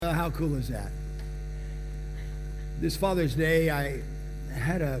How cool is that? This Father's Day, I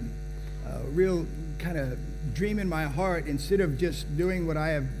had a real kind of dream in my heart. Instead of just doing what I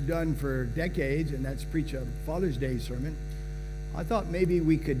have done for decades, and that's preach a Father's Day sermon, I thought maybe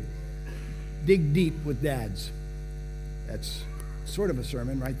we could dig deep with dads. That's sort of a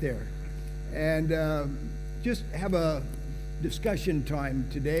sermon right there. And just have a discussion time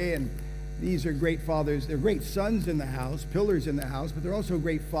today. And these are great fathers. They're great sons in the house, pillars in the house, but they're also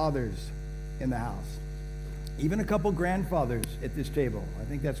great fathers in the house. Even a couple grandfathers at this table. I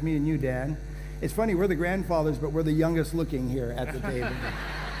think that's me and you, Dan. It's funny, we're the grandfathers, but we're the youngest looking here at the table.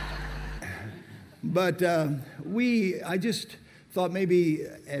 But I just thought maybe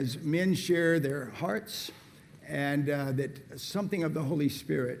as men share their hearts and that something of the Holy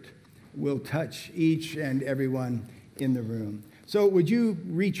Spirit will touch each and everyone in the room. So would you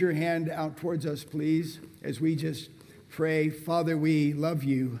reach your hand out towards us, please, as we just pray. Father, we love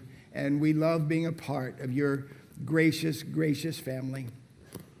you, and we love being a part of your gracious, gracious family.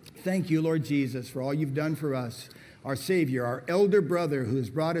 Thank you, Lord Jesus, for all you've done for us, our Savior, our elder brother who has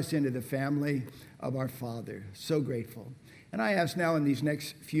brought us into the family of our Father. So grateful. And I ask now in these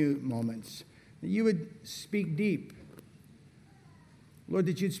next few moments that you would speak deep. Lord,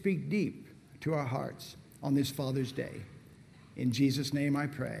 that you'd speak deep to our hearts on this Father's Day. In Jesus' name I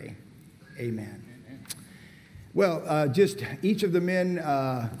pray. Amen. Well, just each of the men,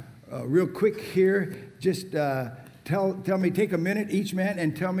 real quick here, just tell me, take a minute, each man,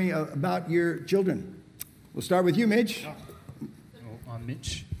 and tell me about your children. We'll start with you, Mitch. Well, I'm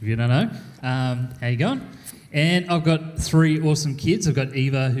Mitch, if you don't know. How you going? And I've got three awesome kids. I've got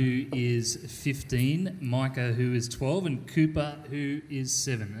Eva, who is 15, Micah, who is 12, and Cooper, who is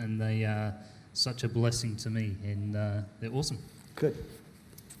 7. And they are such a blessing to me, and they're awesome. Good.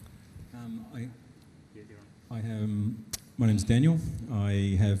 My name's Daniel.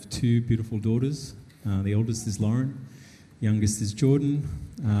 I have two beautiful daughters. The oldest is Lauren. Youngest is Jordan.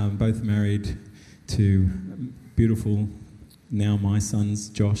 Both married to beautiful, now my sons,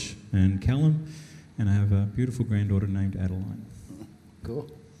 Josh and Callum. And I have a beautiful granddaughter named Adeline.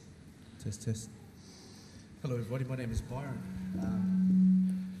 Cool. Test. Hello, everybody. My name is Byron.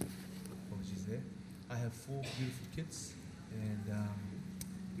 Apologies there. I have 4 beautiful kids, and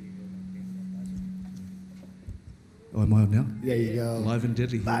am I on now? There you go. Live and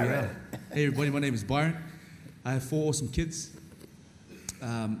deadly. Here we Byron. are. Hey, everybody. My name is Byron. I have 4 awesome kids.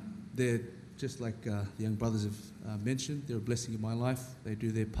 They're just like the young brothers have mentioned. They're a blessing in my life. They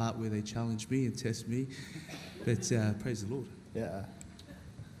do their part where they challenge me and test me. But praise the Lord. Yeah.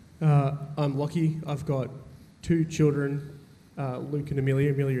 I'm Lockie. I've got 2 children, Luke and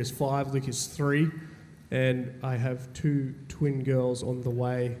Amelia. Amelia is 5, Luke is 3. And I have 2 twin girls on the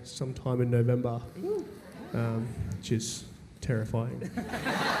way sometime in November, which is terrifying.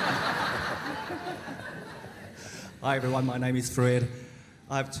 Hi everyone, my name is Fred.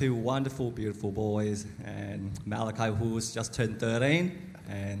 I have 2 wonderful, beautiful boys, and Malachi, who's just turned 13,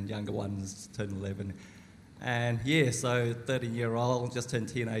 and younger one's turned 11. And yeah, so 13-year-old, just turned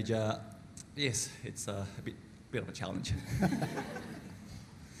teenager. Yes, it's a bit of a challenge.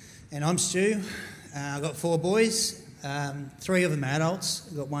 And I'm Stu. I've got 4 boys, 3 of them adults.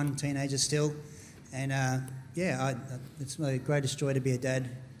 I've got 1 teenager still. And it's my greatest joy to be a dad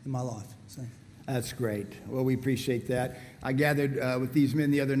in my life. So. That's great. Well, we appreciate that. I gathered with these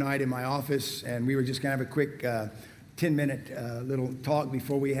men the other night in my office, and we were just going to have a quick 10-minute little talk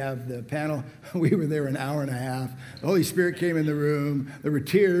before we have the panel. We were there an hour and a half. The Holy Spirit came in the room. There were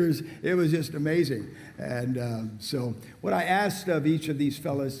tears. It was just amazing. And so what I asked of each of these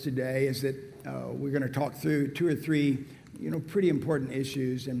fellas today is that we're going to talk through 2 or 3, pretty important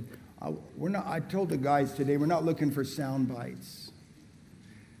issues. And I told the guys today, we're not looking for sound bites,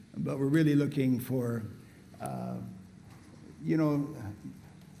 but we're really looking for,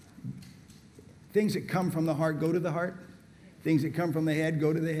 things that come from the heart go to the heart. Things that come from the head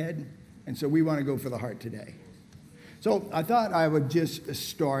go to the head. And so we want to go for the heart today. So I thought I would just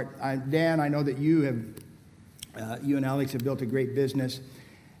start. Dan, I know that you and Alex have built a great business.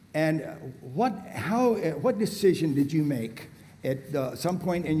 And what decision did you make at some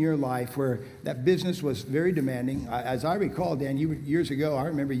point in your life where that business was very demanding? As I recall, Dan, years ago, I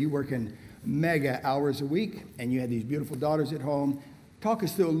remember you working mega hours a week, and you had these beautiful daughters at home. Talk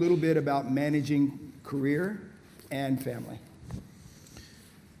us through a little bit about managing career and family.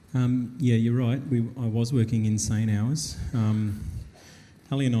 Yeah, you're right. I was working insane hours.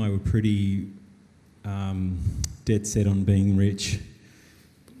 Holly and I were pretty dead set on being rich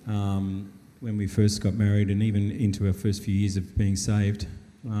when we first got married, and even into our first few years of being saved.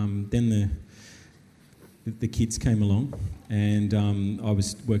 Then the kids came along, and I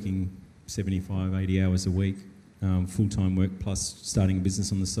was working 75, 80 hours a week, full-time work plus starting a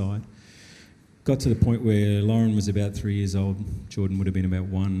business on the side. Got to the point where Lauren was about 3 years old, Jordan would have been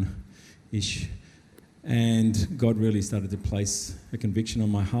about 1-ish, and God really started to place a conviction on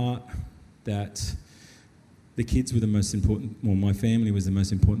my heart that the kids were the most important, well, my family was the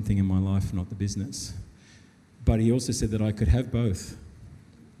most important thing in my life, not the business. But he also said that I could have both,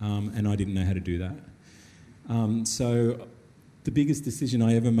 and I didn't know how to do that. So the biggest decision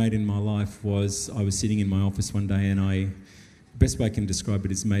I ever made in my life was I was sitting in my office one day, and the best way I can describe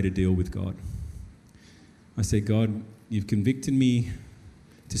it is made a deal with God. I said, God, you've convicted me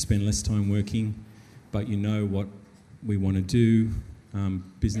to spend less time working, but you know what we want to do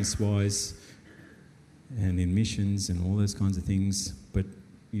business-wise and in missions and all those kinds of things, but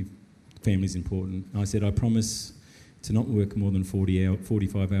family's important. I said, I promise to not work more than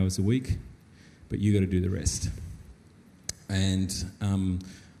 45 hours a week, but you got to do the rest. And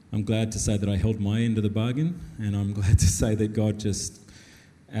I'm glad to say that I held my end of the bargain, and I'm glad to say that God just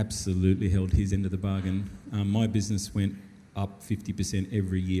absolutely held his end of the bargain. My business went up 50%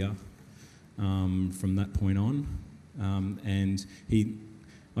 every year from that point on, and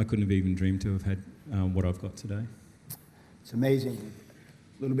I couldn't have even dreamed to have had what I've got today. It's amazing.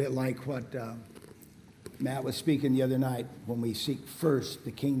 A little bit like what Matt was speaking the other night, when we seek first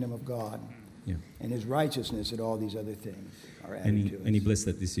the kingdom of God and his righteousness, and all these other things are added to us. And he blessed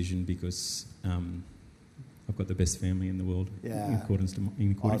that decision because I've got the best family in the world, in accordance to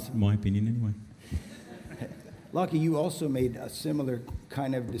my opinion anyway. Lucky, you also made a similar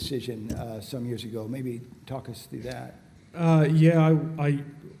kind of decision some years ago. Maybe talk us through that. I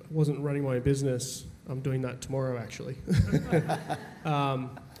wasn't running my own business. I'm doing that tomorrow, actually.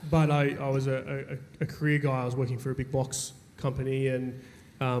 But I was a career guy. I was working for a big box company and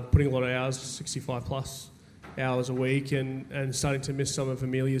putting a lot of hours, 65 plus hours a week, and starting to miss some of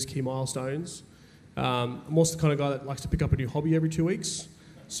Amelia's key milestones. I'm also the kind of guy that likes to pick up a new hobby every 2 weeks.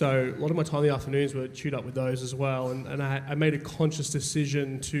 So a lot of my time in the afternoons were chewed up with those as well. And I made a conscious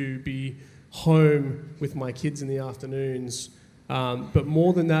decision to be home with my kids in the afternoons. But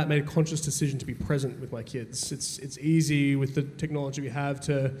more than that, made a conscious decision to be present with my kids. It's easy with the technology we have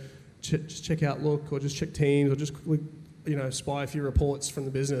to just check Outlook or just check Teams or just spy a few reports from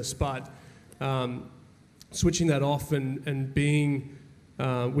the business. But switching that off and being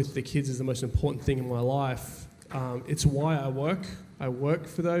with the kids is the most important thing in my life. It's why I work. I work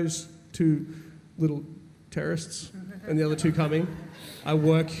for those two little terrorists and the other two coming. I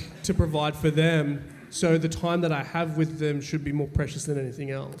work to provide for them. So the time that I have with them should be more precious than anything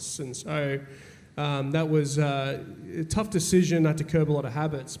else. And so that was a tough decision. I had to curb a lot of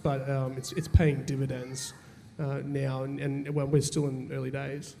habits, but it's paying dividends now, and we're still in early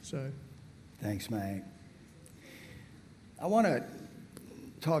days. So, thanks, mate. I want to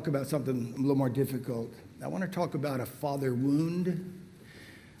talk about something a little more difficult. I want to talk about a father wound.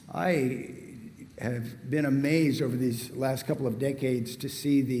 I have been amazed over these last couple of decades to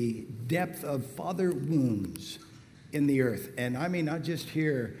see the depth of father wounds in the earth. And I mean, not just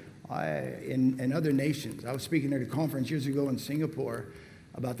here, in other nations. I was speaking at a conference years ago in Singapore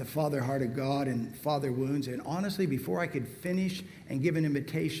about the father heart of God and father wounds. And honestly, before I could finish and give an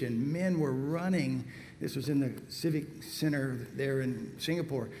invitation, men were running. This was in the Civic Center there in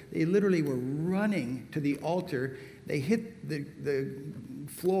Singapore. They literally were running to the altar. They hit the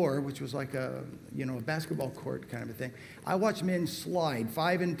floor, which was like a basketball court kind of a thing. I watched men slide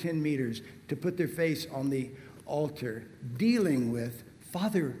 5 and 10 meters to put their face on the altar, dealing with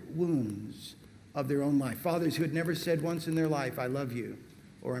father wounds of their own life. Fathers who had never said once in their life, "I love you,"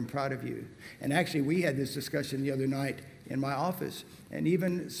 or "I'm proud of you." And actually, we had this discussion the other night in my office, and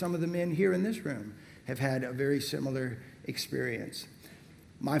even some of the men here in this room have had a very similar experience.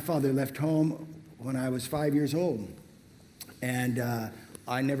 My father left home when I was 5 years old, and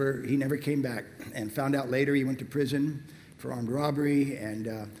he never came back. And found out later he went to prison for armed robbery.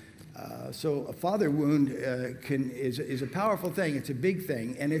 And so a father wound is a powerful thing. It's a big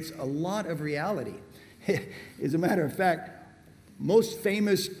thing, and it's a lot of reality. As a matter of fact, most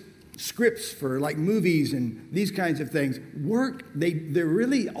famous scripts for like movies and these kinds of things they're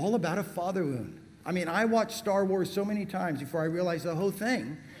really all about a father wound. I mean, I watched Star Wars so many times before I realized the whole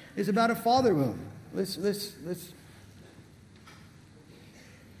thing is about a father wound. Let's.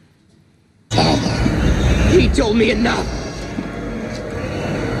 Father, he told me enough.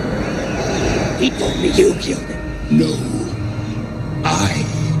 He told me you killed him. No, I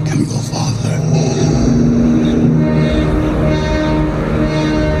am your father.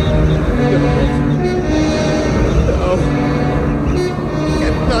 No,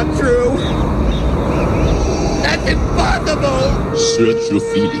 it's not true. your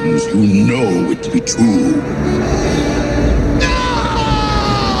feelings, you know it to be true.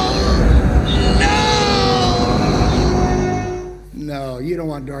 No, you don't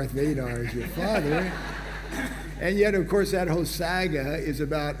want Darth Vader as your father. And yet, of course, that whole saga is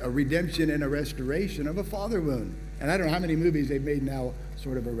about a redemption and a restoration of a father wound. And I don't know how many movies they've made now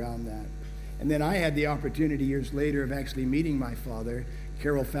sort of around that. And then I had the opportunity years later of actually meeting my father.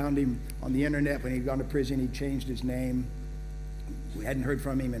 Carol found him on the internet when he'd gone to prison. He changed his name. We hadn't heard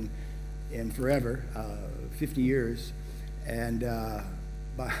from him in forever, 50 years. And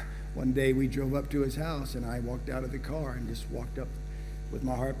one day we drove up to his house, and I walked out of the car and just walked up with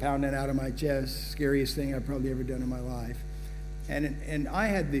my heart pounding out of my chest, scariest thing I've probably ever done in my life. And I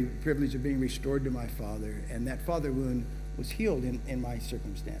had the privilege of being restored to my father, and that father wound was healed in my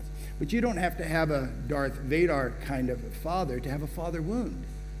circumstance. But you don't have to have a Darth Vader kind of father to have a father wound.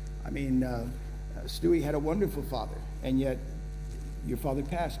 I mean, Stewie had a wonderful father, and yet your father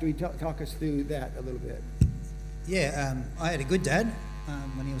passed. Stewie, talk us through that a little bit. Yeah, I had a good dad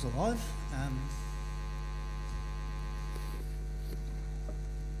when he was alive.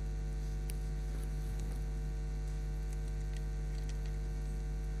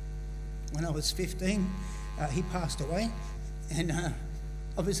 When I was 15, he passed away, and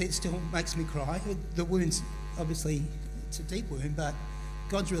obviously it still makes me cry. The wound's obviously, it's a deep wound, but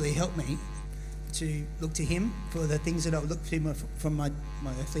God's really helped me to look to him for the things that I've looked to from my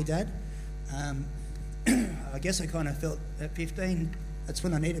earthly dad. I guess I kind of felt at 15, that's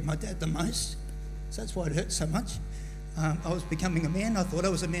when I needed my dad the most, so that's why it hurt so much. I was becoming a man. I thought I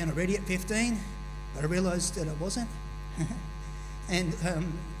was a man already at 15, but I realised that I wasn't. And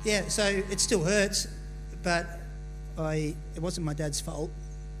yeah, so it still hurts, but it wasn't my dad's fault.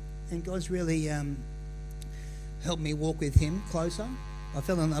 And God's really helped me walk with him closer. I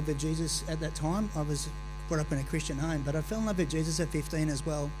fell in love with Jesus at that time. I was brought up in a Christian home, but I fell in love with Jesus at 15 as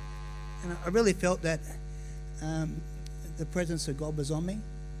well. And I really felt that the presence of God was on me.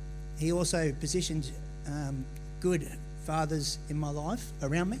 He also positioned good fathers in my life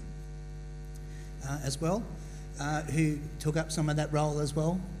around me as well, who took up some of that role as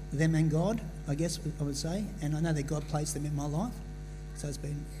well, them and God, I guess I would say. And I know that God placed them in my life, so it's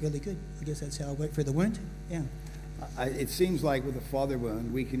been really good. I guess that's how I worked through the wound. Yeah. It seems like with a father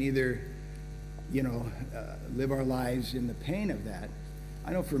wound, we can either, live our lives in the pain of that.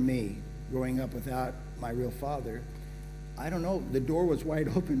 I know for me, growing up without my real father, I don't know, the door was wide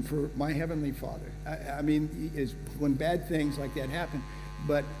open for my Heavenly Father. I mean, when bad things like that happen,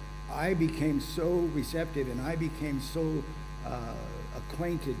 but I became so receptive and I became so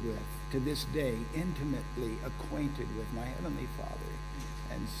acquainted with, to this day, intimately acquainted with my Heavenly Father.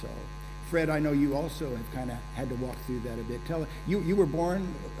 And so, Fred, I know you also have kind of had to walk through that a bit. You were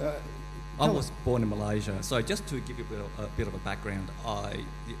born... I was born in Malaysia, so just to give you a bit of a background, I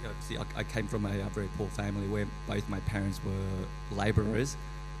came from a very poor family where both my parents were labourers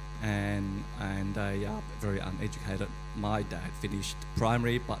and they are very uneducated. My dad finished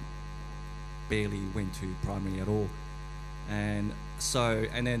primary but barely went to primary at all, and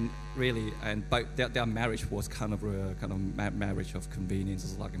their marriage was kind of a marriage of convenience.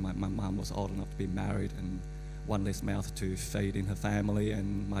 It's like my mum was old enough to be married and one less mouth to feed in her family,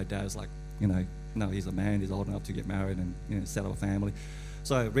 and my dad's like, no, he's a man, he's old enough to get married and set up a family.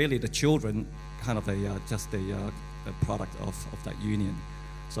 So really the children kind of just a product of that union.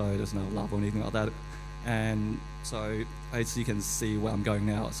 So there's no love or anything like that. And so as you can see where I'm going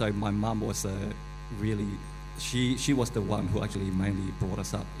now, so my mum was really, she was the one who actually mainly brought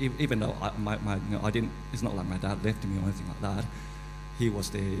us up. Even though I didn't, it's not like my dad left me or anything like that. He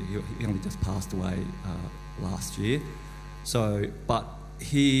was there, he only just passed away last year. So, but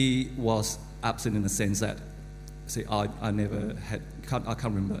he was absent in the sense that, I never had, I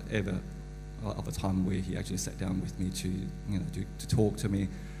can't remember ever of a time where he actually sat down with me to talk to me,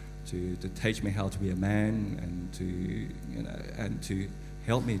 to teach me how to be a man and to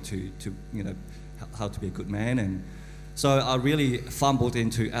help me to how to be a good man. And so I really fumbled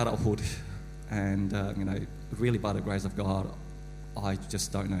into adulthood, and really by the grace of God, I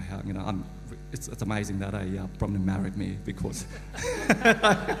just don't know how. It's amazing that a Bromley married me, because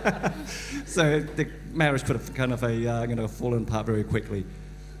so the marriage could have kind of fallen apart very quickly.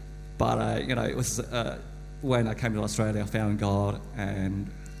 But it was when I came to Australia, I found God,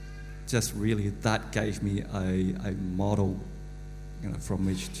 and just really that gave me a model, from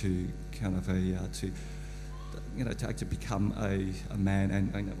which to kind of to actually become a man,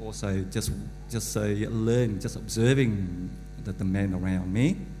 and also just learn, just observing the men around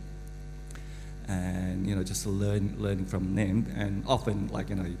me, and just learning from them. And often,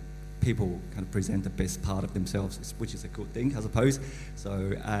 people kind of present the best part of themselves, which is a good thing, I suppose.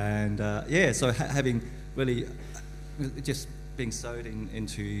 So, and so having really just being sowed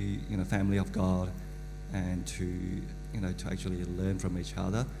into family of God, and to actually learn from each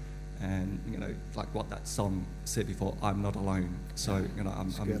other, and like what that song said before, I'm not alone. So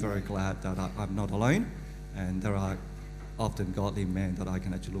I'm very glad that I'm not alone, and there are often godly men that I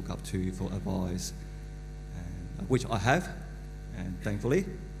can actually look up to for advice, and which I have, and thankfully,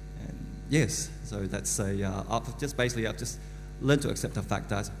 and yes. So that's I've just learned to accept the fact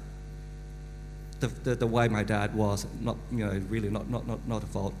that the way my dad was really not a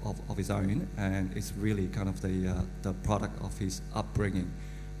fault of his own, and it's really kind of the product of his upbringing.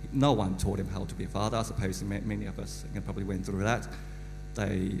 No one taught him how to be a father. I suppose many of us probably went through that.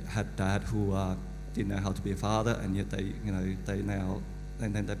 They had dad who didn't know how to be a father, and yet they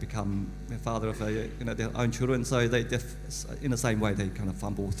become a father of their own children. So they in the same way they kind of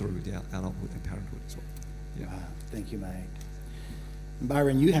fumble through their adulthood and parenthood as well. Yeah. Wow. Thank you, Mike.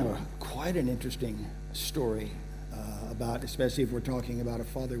 Byron, you have quite an interesting story about, especially if we're talking about a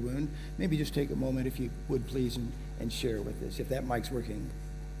father wound. Maybe just take a moment, if you would please, and share with us. If that mic's working,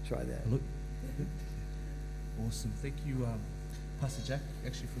 try that. Look. Awesome. Thank you, Pastor Jack,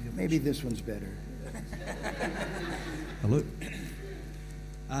 actually, for your... Maybe this one's better. Hello.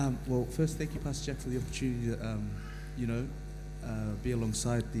 Well, first, thank you, Pastor Jack, for the opportunity to, be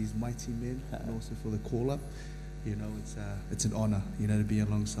alongside these mighty men, and also for the call-up. It's an honor, to be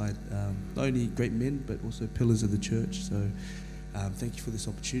alongside not only great men, but also pillars of the church. So thank you for this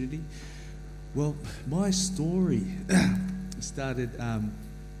opportunity. Well, my story started,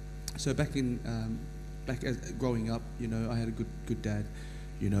 so back as growing up, I had a good dad,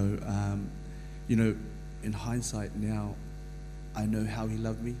 in hindsight now, I know how he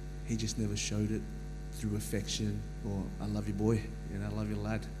loved me. He just never showed it through affection or, I love you, boy, I love you,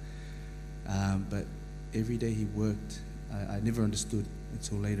 lad. But every day he worked, I never understood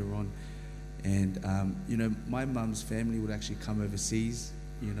until later on. And, my mum's family would actually come overseas,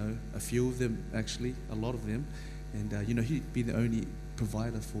 a few of them actually, a lot of them. And, he'd be the only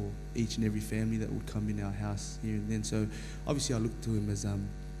provider for each and every family that would come in our house here and then. So obviously I looked to him as, a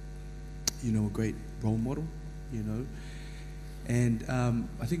great role model, And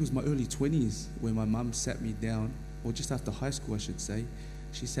I think it was my early 20s when my mum sat me down, or just after high school I should say.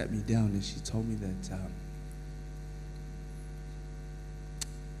 She sat me down and she told me that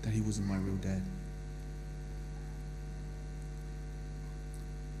he wasn't my real dad.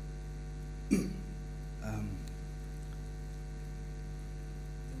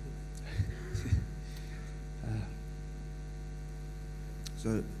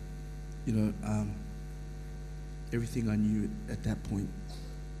 So, everything I knew at that point,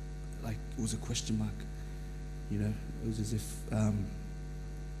 like, it was a question mark. It was as if I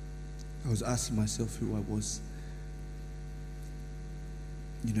was asking myself who I was,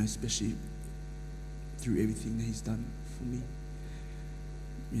 especially through everything that he's done for me,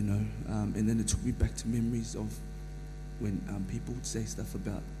 and then it took me back to memories of when people would say stuff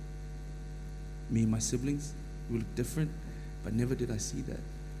about me and my siblings. We look different, but never did I see that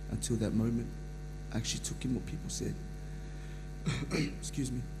until that moment. I actually took in what people said.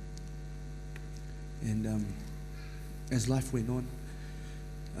 Excuse me. And as life went on,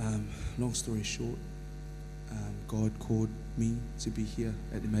 long story short, God called me to be here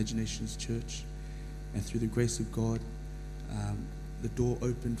at Imaginations Church, and through the grace of God, the door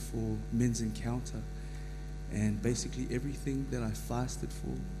opened for Men's Encounter, and basically everything that I fasted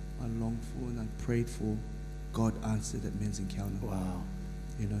for, I longed for, and I prayed for, God answered at Men's Encounter. Wow.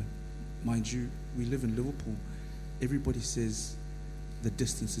 Mind you, we live in Liverpool. Everybody says the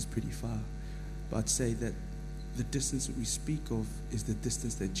distance is pretty far, but I'd say that the distance that we speak of is the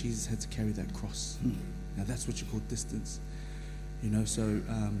distance that Jesus had to carry that cross. Now that's what you call distance. So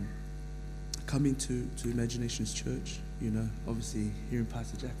coming to Imaginations Church, obviously hearing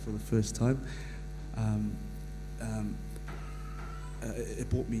Pastor Jack for the first time, it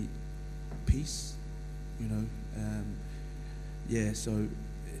brought me peace, so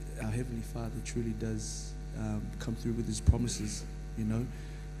our Heavenly Father truly does come through with His promises, and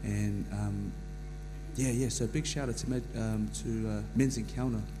so big shout out to Men's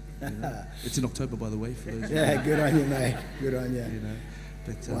Encounter. It's in October, by the way, for those. Yeah, good on you, mate. Good on you.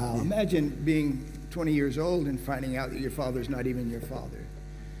 But, wow, imagine being 20 years old and finding out that your father's not even your father,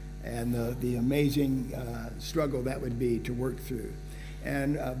 and the amazing struggle that would be to work through.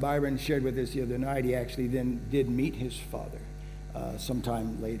 And Byron shared with us the other night, he actually then did meet his father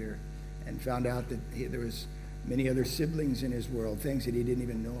sometime later, and found out that there was many other siblings in his world, things that he didn't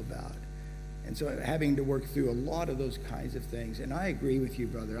even know about. And so having to work through a lot of those kinds of things. And I agree with you,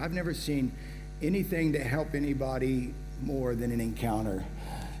 brother. I've never seen anything to help anybody more than an encounter.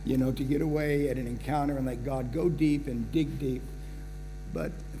 You know, to get away at an encounter and let God go deep and dig deep.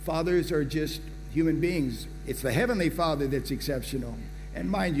 But fathers are just human beings. It's the Heavenly Father that's exceptional. And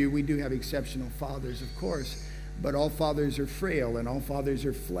mind you, we do have exceptional fathers, of course. But all fathers are frail and all fathers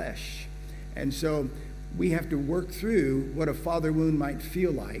are flesh. And so we have to work through what a father wound might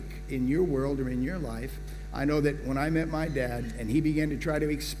feel like in your world or in your life. I know that when I met my dad and he began to try to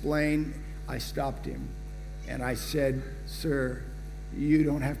explain, I stopped him. And I said, sir, you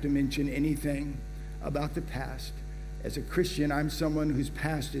don't have to mention anything about the past. As a Christian, I'm someone whose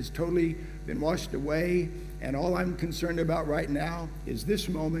past has totally been washed away, and all I'm concerned about right now is this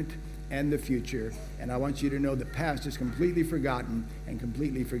moment and the future. And I want you to know the past is completely forgotten and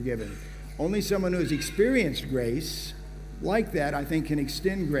completely forgiven. Only someone who has experienced grace like that, I think, can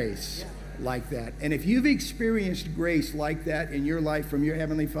extend grace like that. And if you've experienced grace like that in your life from your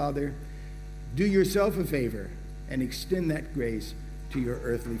Heavenly Father, do yourself a favor and extend that grace to your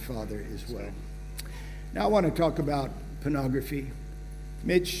earthly father as well. Now I want to talk about pornography.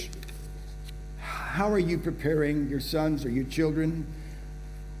 Mitch, how are you preparing your sons or your children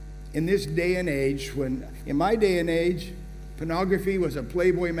in this day and age when, in my day and age, pornography was a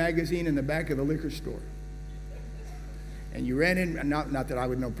Playboy magazine in the back of the liquor store? And you ran in, not that I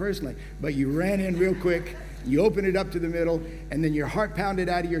would know personally, but you ran in real quick, you opened it up to the middle, and then your heart pounded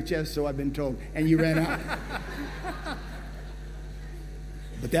out of your chest, so I've been told, and you ran out.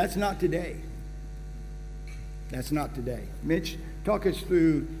 But that's not today. That's not today. Mitch, talk us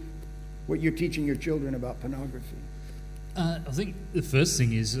through what you're teaching your children about pornography. I think the first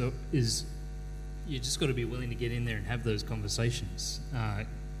thing is you just got to be willing to get in there and have those conversations.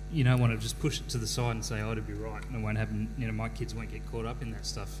 You don't want to just push it to the side and say, "Oh, it'll be right," and it won't happen. You know, my kids won't get caught up in that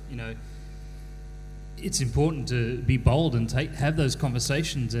stuff. You know, it's important to be bold and have those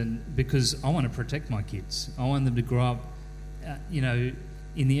conversations, and because I want to protect my kids, I want them to grow up, you know,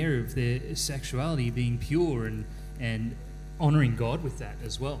 in the area of their sexuality being pure and honouring God with that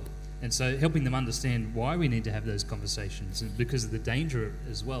as well. And so helping them understand why we need to have those conversations and because of the danger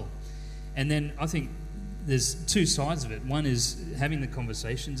as well. And then I think there's two sides of it. One is having the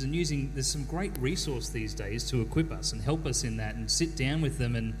conversations and there's some great resource these days to equip us and help us in that and sit down with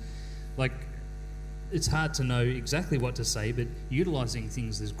them and like, it's hard to know exactly what to say, but utilising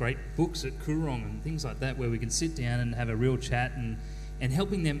things, there's great books at Koorong and things like that where we can sit down and have a real chat and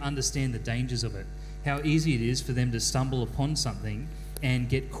helping them understand the dangers of it, how easy it is for them to stumble upon something and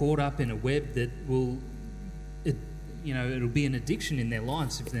get caught up in a web that it'll be an addiction in their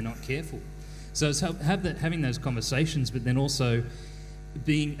lives if they're not careful. So it's having those conversations, but then also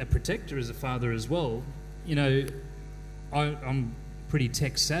being a protector as a father as well. You know, I'm pretty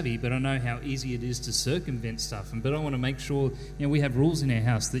tech savvy, but I know how easy it is to circumvent stuff. But I want to make sure, we have rules in our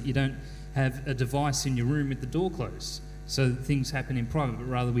house that you don't have a device in your room with the door closed. So things happen in private, but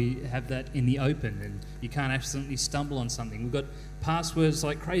rather we have that in the open and you can't accidentally stumble on something. We've got passwords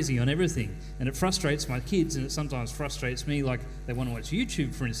like crazy on everything, and it frustrates my kids, and it sometimes frustrates me, like they want to watch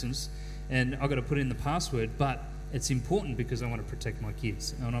YouTube, for instance, and I've got to put in the password, but it's important because I want to protect my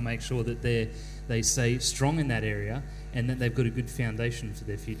kids. I want to make sure that they stay strong in that area and that they've got a good foundation for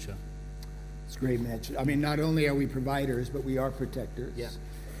their future. It's great, Mitch. I mean, not only are we providers, but we are protectors. Yeah.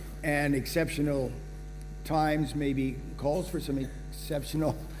 And exceptional times maybe calls for some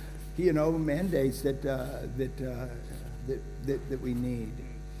exceptional, mandates that we need.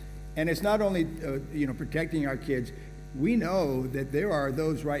 And it's not only protecting our kids. We know that there are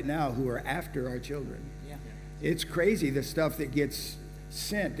those right now who are after our children. Yeah. It's crazy the stuff that gets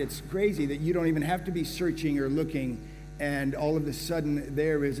sent. It's crazy that you don't even have to be searching or looking, and all of a sudden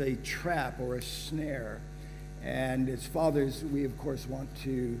there is a trap or a snare. And as fathers, we of course want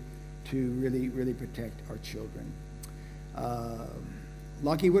to really, really protect our children.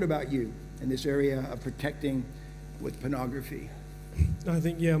 Lucky, what about you in this area of protecting with pornography? I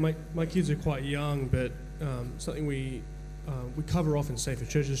think, my kids are quite young, but something we cover off in Safer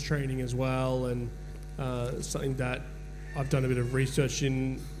Churches training as well, and something that I've done a bit of research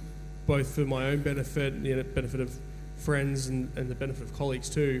in, both for my own benefit, the benefit of friends and the benefit of colleagues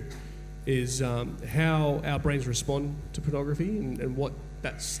too, is how our brains respond to pornography and what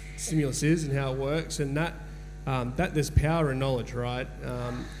that stimulus is and how it works, and that there's power in knowledge, right?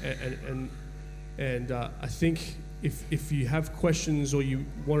 And I think if you have questions or you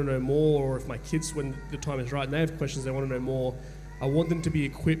want to know more, or if my kids, when the time is right and they have questions, they want to know more, I want them to be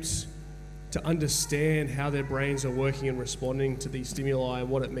equipped to understand how their brains are working and responding to these stimuli and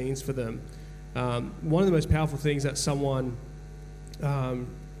what it means for them. One of the most powerful things that someone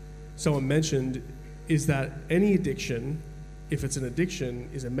someone mentioned is that any addiction, if it's an addiction,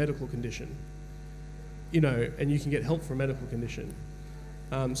 is a medical condition. And you can get help for a medical condition.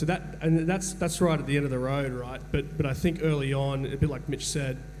 So that's right at the end of the road, right? But I think early on, a bit like Mitch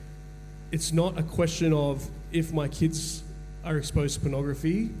said, it's not a question of if my kids are exposed to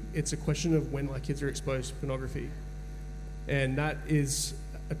pornography, it's a question of when my kids are exposed to pornography. And that is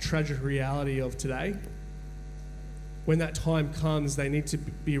a tragic reality of today. When that time comes, they need to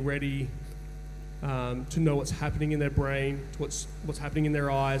be ready to know what's happening in their brain, what's happening in their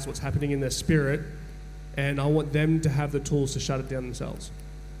eyes, what's happening in their spirit. And I want them to have the tools to shut it down themselves.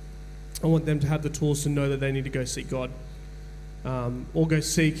 I want them to have the tools to know that they need to go seek God, or go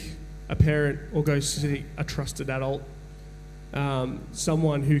seek a parent, or go seek a trusted adult,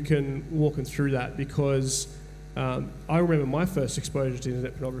 someone who can walk them through that. Because I remember my first exposure to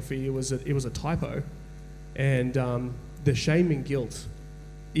internet pornography. It was a typo, and the shame and guilt,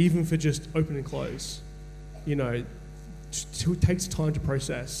 even for just open and close, it takes time to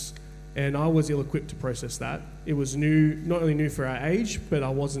process. And I was ill-equipped to process that. It was new, not only new for our age, but I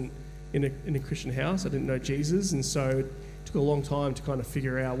wasn't in a Christian house. I didn't know Jesus, and so it took a long time to kind of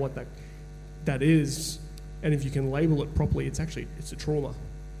figure out what that is. And if you can label it properly, it's a trauma.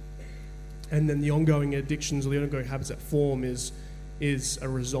 And then the ongoing addictions or the ongoing habits that form is a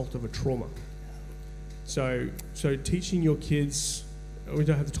result of a trauma. So teaching your kids, we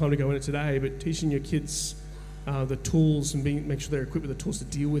don't have the time to go into it today, but teaching your kids the tools and make sure they're equipped with the tools to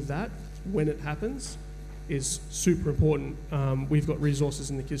deal with that when it happens is super important. We've got resources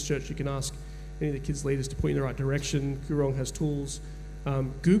in the kids' church. You can ask any of the kids' leaders to point you in the right direction. Kurong has tools.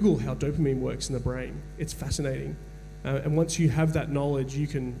 Google how dopamine works in the brain. It's fascinating. And once you have that knowledge, you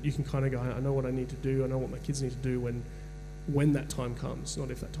can kind of go, I know what I need to do. I know what my kids need to do when that time comes,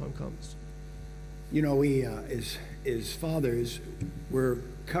 not if that time comes. We as fathers, we're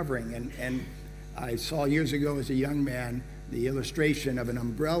covering, and I saw years ago as a young man the illustration of an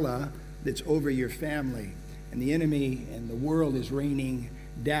umbrella that's over your family, and the enemy and the world is raining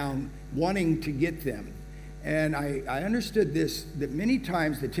down, wanting to get them. And I understood this, that many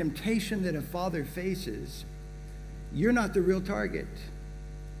times the temptation that a father faces, you're not the real target.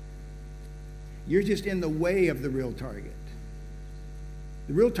 You're just in the way of the real target.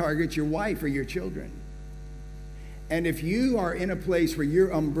 The real target's your wife or your children. And if you are in a place where your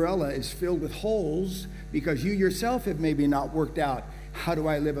umbrella is filled with holes because you yourself have maybe not worked out, how do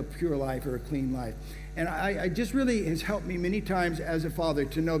I live a pure life or a clean life? And I just really has helped me many times as a father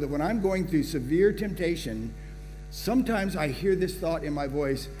to know that when I'm going through severe temptation, sometimes I hear this thought in my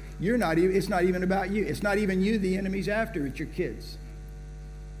voice, it's not even about you. It's not even you the enemy's after, it's your kids.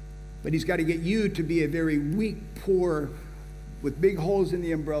 But he's got to get you to be a very weak, poor, with big holes in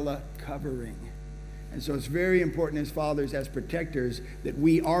the umbrella covering. And so it's very important as fathers, as protectors, that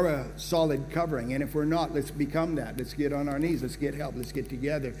we are a solid covering. And if we're not, let's become that. Let's get on our knees. Let's get help. Let's get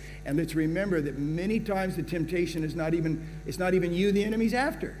together. And let's remember that many times the temptation is not even you the enemy's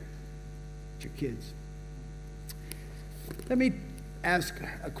after. It's your kids. Let me ask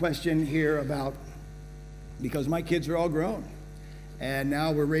a question here about, because my kids are all grown. And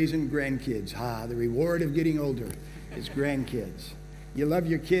now we're raising grandkids. The reward of getting older is grandkids. You love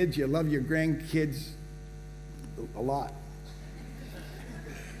your kids. You love your grandkids a lot.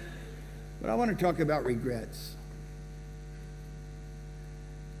 But I want to talk about regrets.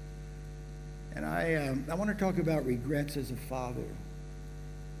 And I want to talk about regrets as a father.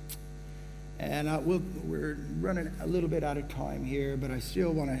 And we're running a little bit out of time here, but I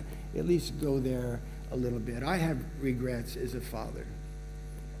still want to at least go there a little bit. I have regrets as a father.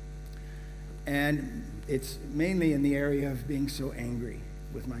 And it's mainly in the area of being so angry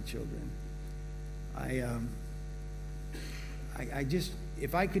with my children. I just,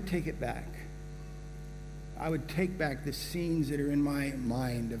 if I could take it back, I would take back the scenes that are in my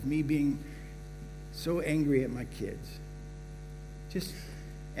mind of me being so angry at my kids.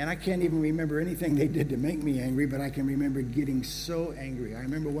 And I can't even remember anything they did to make me angry, but I can remember getting so angry. I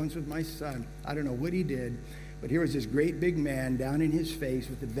remember once with my son, I don't know what he did, but here was this great big man down in his face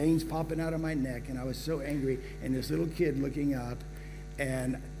with the veins popping out of my neck, and I was so angry, and this little kid looking up,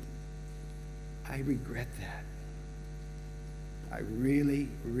 and I regret that. I really,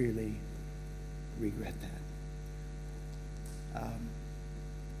 really regret that.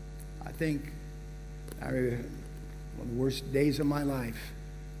 I think one of the worst days of my life,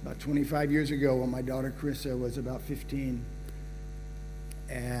 about 25 years ago when my daughter Carissa was about 15,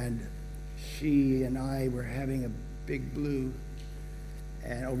 and she and I were having a big blue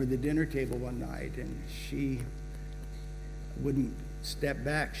and over the dinner table one night, and she wouldn't step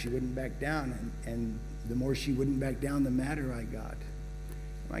back. She wouldn't back down, and the more she wouldn't back down, the madder I got.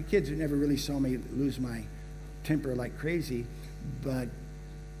 My kids never really saw me lose my temper like crazy, but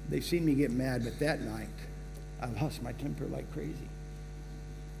they've seen me get mad. But that night, I lost my temper like crazy.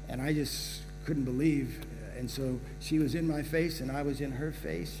 And I just couldn't believe. And so she was in my face and I was in her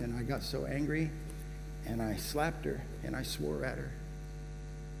face, and I got so angry and I slapped her and I swore at her.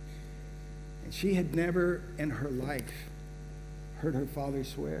 And she had never in her life heard her father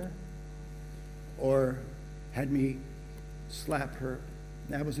swear or had me slap her.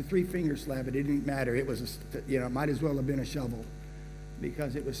 That was a 3-finger slap. It didn't matter. It was, might as well have been a shovel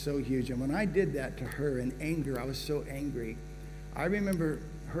because it was so huge. And when I did that to her in anger, I was so angry. I remember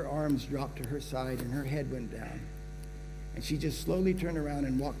her arms dropped to her side and her head went down. And she just slowly turned around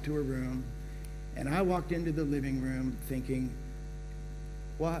and walked to her room. And I walked into the living room thinking,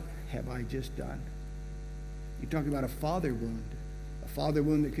 what have I just done? You talk about a father wound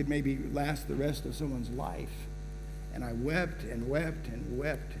that could maybe last the rest of someone's life. And I wept and wept and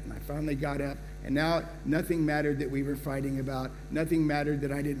wept, and I finally got up. And now nothing mattered that we were fighting about. Nothing mattered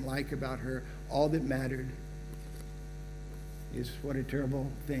that I didn't like about her. All that mattered is what a terrible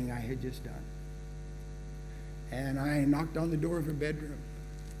thing I had just done. And I knocked on the door of her bedroom.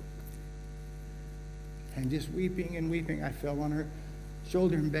 And just weeping and weeping, I fell on her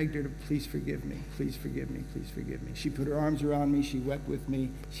shoulder and begged her to please forgive me, please forgive me, please forgive me. She put her arms around me, she wept with me,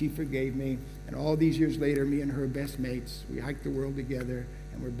 she forgave me. And all these years later, me and her are best mates. We hiked the world together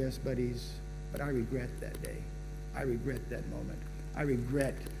and we're best buddies. But I regret that day. I regret that moment. I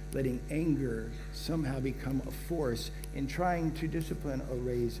regret letting anger somehow become a force in trying to discipline or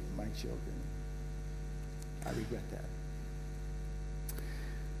raise my children. I regret that.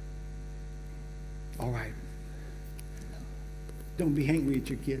 All right. Don't be angry at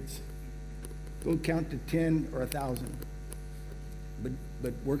your kids. Go count to 10 or 1,000.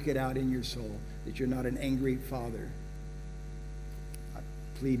 But work it out in your soul that you're not an angry father. I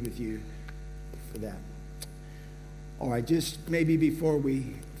plead with you for that. All right, just maybe before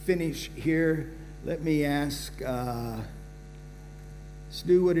we finish here, let me ask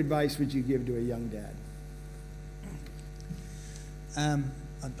Stu, what advice would you give to a young dad?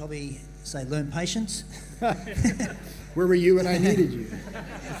 I'd probably say learn patience. Where were you when I needed you?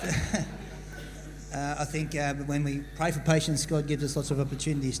 I think when we pray for patience, God gives us lots of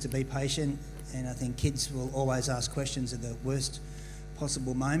opportunities to be patient, and I think kids will always ask questions at the worst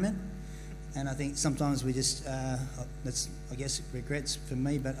possible moment. And I think sometimes we just, that's, I guess, regrets for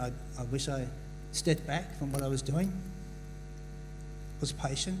me, but I wish I stepped back from what I was doing, was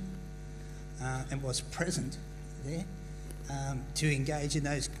patient, and was present there to engage in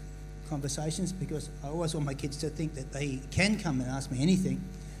those conversations, because I always want my kids to think that they can come and ask me anything,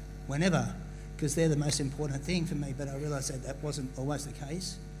 whenever, because they're the most important thing for me. But I realised that wasn't always the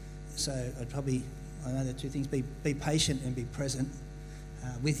case. So I know the two things: be patient and be present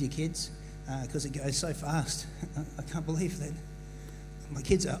with your kids, because it goes so fast. I can't believe that my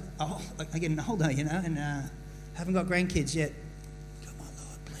kids are getting older, and haven't got grandkids yet. Come on,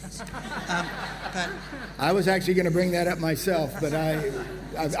 Lord, please. But I was actually going to bring that up myself, but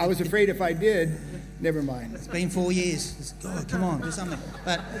I was afraid if I did, never mind. It's been 4 years. God, come on, do something.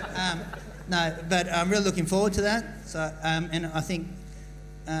 But but I'm really looking forward to that. So, and I think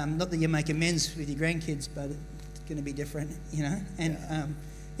not that you make amends with your grandkids, but it's going to be different, And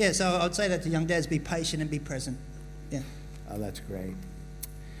so I'd say that to young dads: be patient and be present. Yeah. Oh, that's great.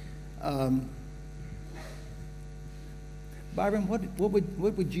 Byron, what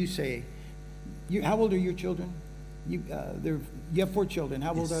would you say? How old are your children? You have 4 children.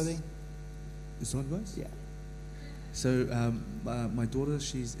 How old are they? This one was? Yeah. So my daughter,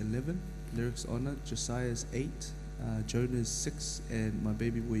 she's 11. Lyric's Honor. Josiah's 8. Jonah is 6. And my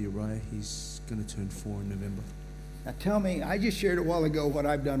baby boy Uriah, he's going to turn 4 in November. Now tell me, I just shared a while ago what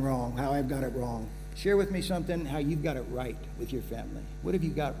I've done wrong, how I've got it wrong. Share with me something, how you've got it right with your family. What have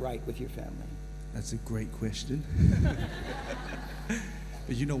you got right with your family? That's a great question.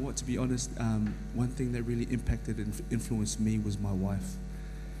 But you know what, to be honest, one thing that really impacted and influenced me was my wife.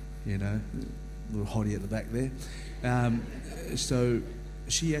 A little hottie at the back there. So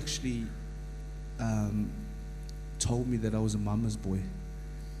she actually told me that I was a mama's boy,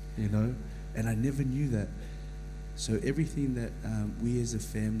 and I never knew that. So everything that we as a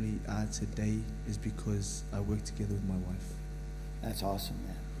family are today is because I work together with my wife. That's awesome,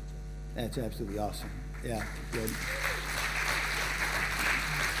 man. That's absolutely awesome. Yeah, good.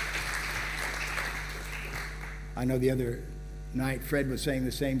 I know the other night Fred was saying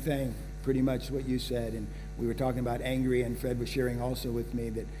the same thing, pretty much what you said, and we were talking about angry, and Fred was sharing also with me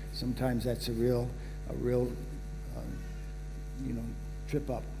that sometimes that's a real trip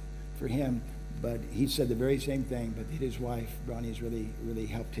up for him. But he said the very same thing, but his wife, Ronnie, has really, really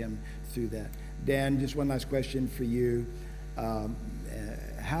helped him through that. Dan, just one last question for you.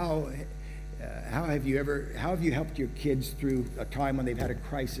 How have you helped your kids through a time when they've had a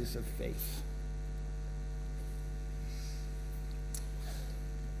crisis of faith?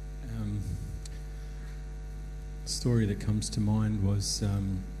 Story that comes to mind was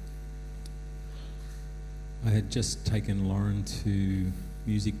I had just taken Lauren to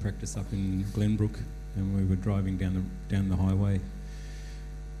music practice up in Glenbrook, and we were driving down the highway,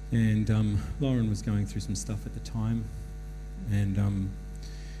 and Lauren was going through some stuff at the time, and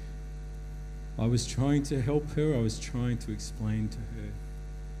I was trying to help her. I was trying to explain to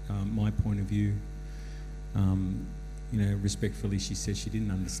her my point of view. Respectfully, she said she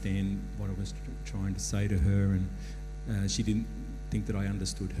didn't understand what I was trying to say to her, and she didn't think that I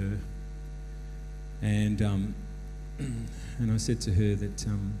understood her. And I said to her that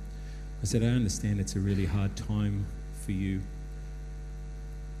I understand it's a really hard time for you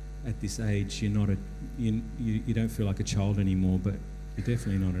at this age. You're not you don't feel like a child anymore, but you're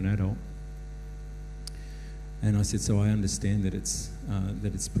definitely not an adult. And I said, so I understand that it's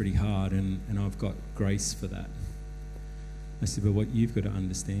pretty hard, and I've got grace for that. I said, but what you've got to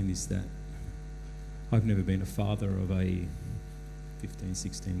understand is that I've never been a father of a 15,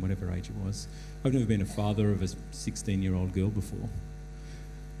 16, whatever age it was. I've never been a father of a 16-year-old girl before.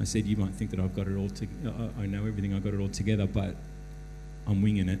 I said, you might think that I've got it all I know everything, I've got it all together, but I'm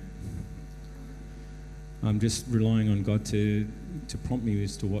winging it. I'm just relying on God to prompt me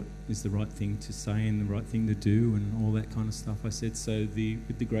as to what is the right thing to say and the right thing to do and all that kind of stuff. I said, so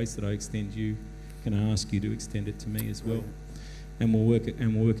with the grace that I extend you, can I ask you to extend it to me as well? And we'll work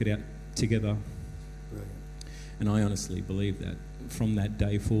it out together. Right. And I honestly believe that from that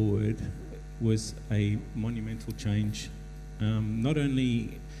day forward was a monumental change, not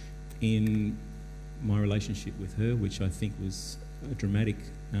only in my relationship with her, which I think was a dramatic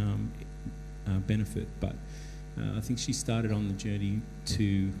benefit, but I think she started on the journey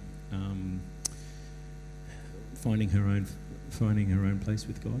to finding her own place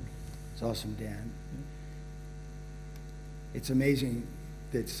with God. It's awesome, Dan. It's amazing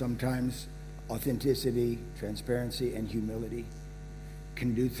that sometimes authenticity, transparency, and humility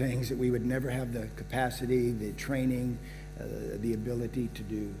can do things that we would never have the capacity, the training, the ability to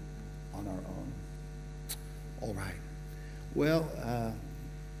do on our own. All right. Well,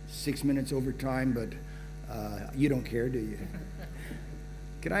 6 minutes over time, but you don't care, do you?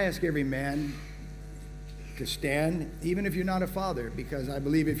 Could I ask every man to stand, even if you're not a father, because I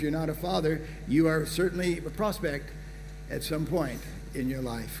believe if you're not a father, you are certainly a prospect at some point in your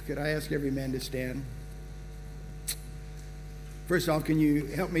life. Could I ask every man to stand? First off, can you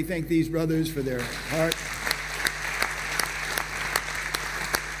help me thank these brothers for their heart?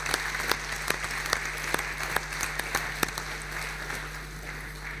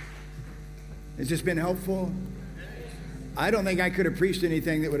 Has this been helpful? I don't think I could have preached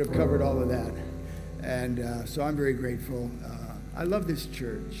anything that would have covered all of that. And so I'm very grateful. I love this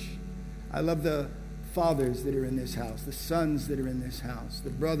church. I love the fathers that are in this house, the sons that are in this house, the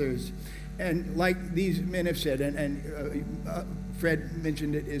brothers. And like these men have said, and Fred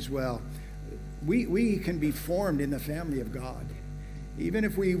mentioned it as well, we can be formed in the family of God. Even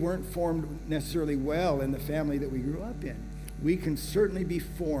if we weren't formed necessarily well in the family that we grew up in, we can certainly be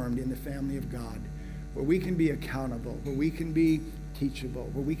formed in the family of God, where we can be accountable, where we can be teachable,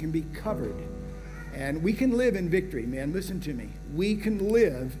 where we can be covered. And we can live in victory, man. Listen to me. We can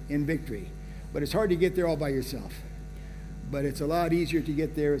live in victory. But it's hard to get there all by yourself. But it's a lot easier to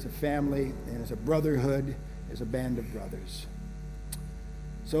get there as a family and as a brotherhood, as a band of brothers.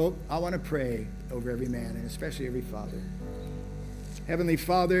 So I want to pray over every man and especially every father. Heavenly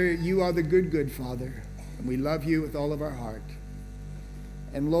Father, you are the good Father, and we love you with all of our heart.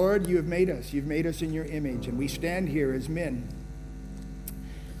 And Lord, you have made us. You've made us in your image, and we stand here as men.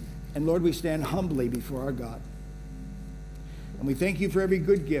 And Lord, we stand humbly before our God. And we thank you for every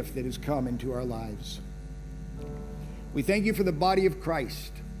good gift that has come into our lives. We thank you for the body of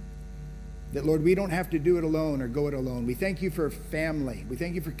Christ, that, Lord, we don't have to do it alone or go it alone. We thank you for family. We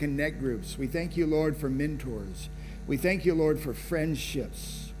thank you for connect groups. We thank you, Lord, for mentors. We thank you, Lord, for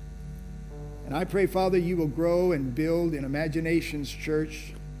friendships. And I pray, Father, you will grow and build in Imaginations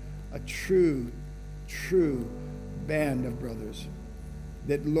Church a true band of brothers.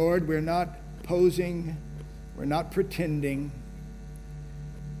 That, Lord, we're not posing, we're not pretending,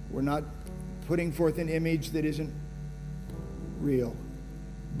 we're not putting forth an image that isn't real,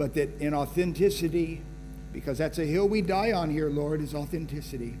 but that in authenticity, because that's a hill we die on here, Lord, is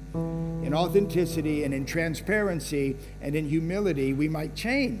authenticity. In authenticity and in transparency and in humility, we might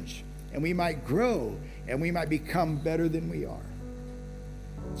change and we might grow, and we might become better than we are.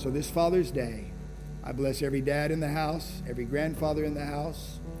 So this Father's Day, I bless every dad in the house, every grandfather in the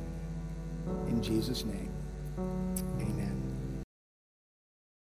house, in Jesus' name.